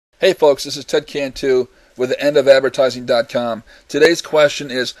Hey folks, this is Ted Cantu with theendofadvertising.com. Today's question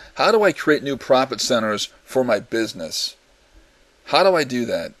is, how do I create new profit centers for my business? How do I do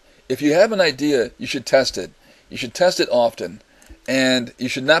that? If you have an idea, you should test it. You should test it often. And you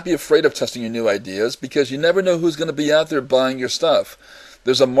should not be afraid of testing your new ideas because you never know who's going to be out there buying your stuff.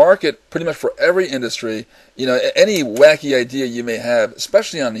 There's a market pretty much for every industry. You know, any wacky idea you may have,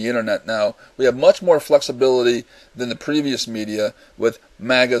 especially on the internet now, we have much more flexibility than the previous media with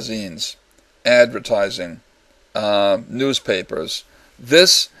magazines, advertising, newspapers.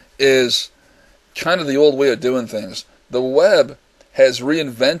 This is kind of the old way of doing things. The web has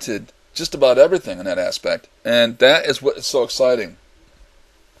reinvented just about everything in that aspect, and that is what is so exciting.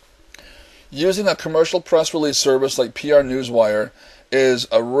 Using a commercial press release service like PR Newswire is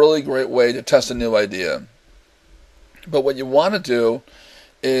a really great way to test a new idea. But what you want to do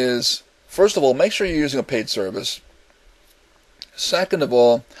is, first of all, make sure you're using a paid service. Second of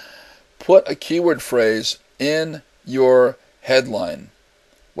all, put a keyword phrase in your headline.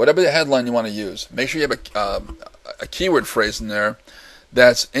 Whatever the headline you want to use, make sure you have a keyword phrase in there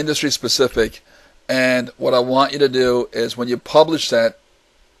that's industry specific. And what I want you to do is when you publish that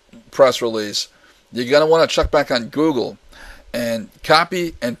press release, you're going to want to check back on Google and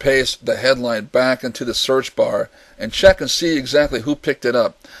copy and paste the headline back into the search bar and check and see exactly who picked it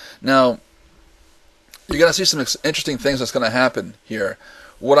up. Now, you're going to see some interesting things that's going to happen here.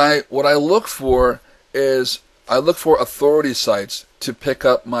 What I look for is I look for authority sites to pick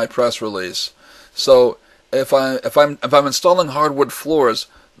up my press release. So if I'm installing hardwood floors,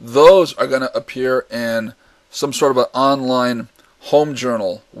 those are going to appear in some sort of an online home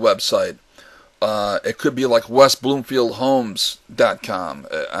journal website. It could be like westbloomfieldhomes.com.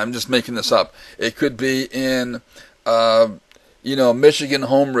 I'm just making this up. It could be in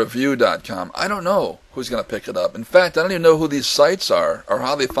michiganhomereview.com. I don't know who's going to pick it up. In fact, I don't even know who these sites are or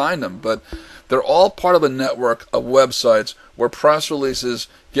how they find them, but they're all part of a network of websites where press releases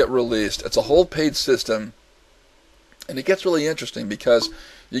get released. It's a whole paid system, and it gets really interesting because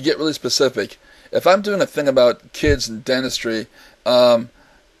you get really specific. If I'm doing a thing about kids and dentistry, and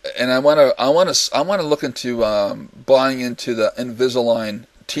I want to look into buying into the Invisalign,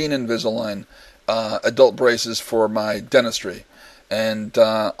 teen Invisalign adult braces for my dentistry, and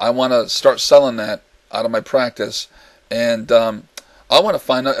I want to start selling that out of my practice, and I want to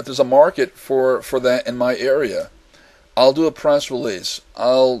find out if there's a market for that in my area. I'll do a press release.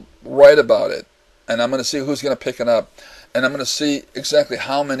 I'll write about it, and I'm going to see who's going to pick it up, and I'm going to see exactly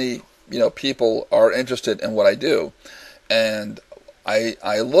how many people are interested in what I do, and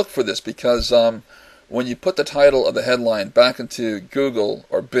I look for this because when you put the title of the headline back into Google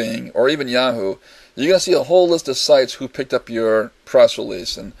or Bing or even Yahoo, you're going to see a whole list of sites who picked up your press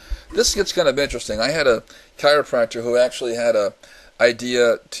release. And this gets kind of interesting. I had a chiropractor who actually had an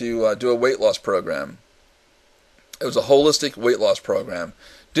idea to do a weight loss program. It was a holistic weight loss program.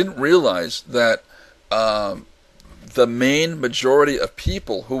 Didn't realize that the main majority of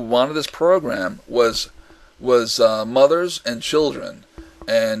people who wanted this program was mothers and children,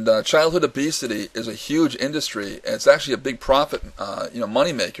 and childhood obesity is a huge industry, and it's actually a big profit,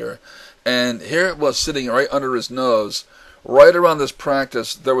 money maker. And here it was sitting right under his nose. Right around this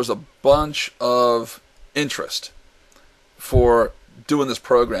practice, there was a bunch of interest for doing this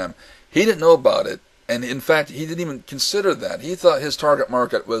program. He didn't know about it, and in fact, he didn't even consider that. He thought his target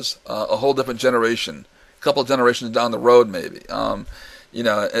market was a whole different generation, a couple of generations down the road, maybe.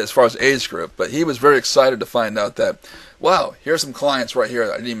 As far as age group, but he was very excited to find out that, wow, here's some clients right here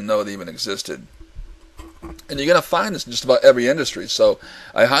that I didn't even know they even existed. And you're going to find this in just about every industry. So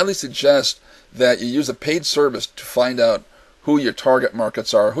I highly suggest that you use a paid service to find out who your target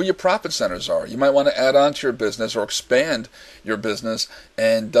markets are, who your profit centers are. You might want to add on to your business or expand your business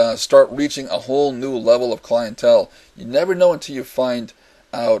and start reaching a whole new level of clientele. You never know until you find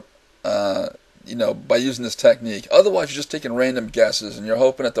out by using this technique. Otherwise, you're just taking random guesses, and you're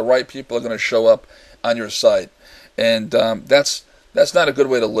hoping that the right people are going to show up on your site. And that's not a good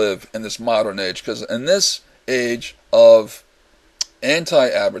way to live in this modern age, because in this age of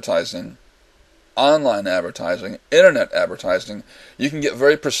anti-advertising, online advertising, internet advertising, you can get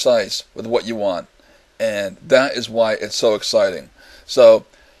very precise with what you want. And that is why it's so exciting. So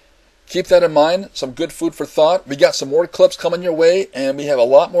keep that in mind. Some good food for thought. We got some more clips coming your way, and we have a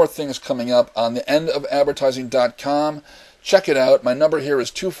lot more things coming up on theendofadvertising.com. Check it out. My number here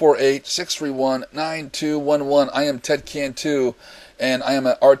is 248-631-9211. I am Ted Cantu, and I am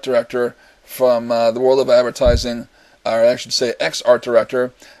an art director from the world of advertising, or I should say ex-art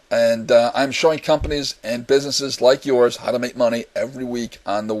director, and I'm showing companies and businesses like yours how to make money every week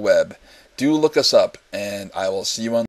on the web. Do look us up, and I will see you on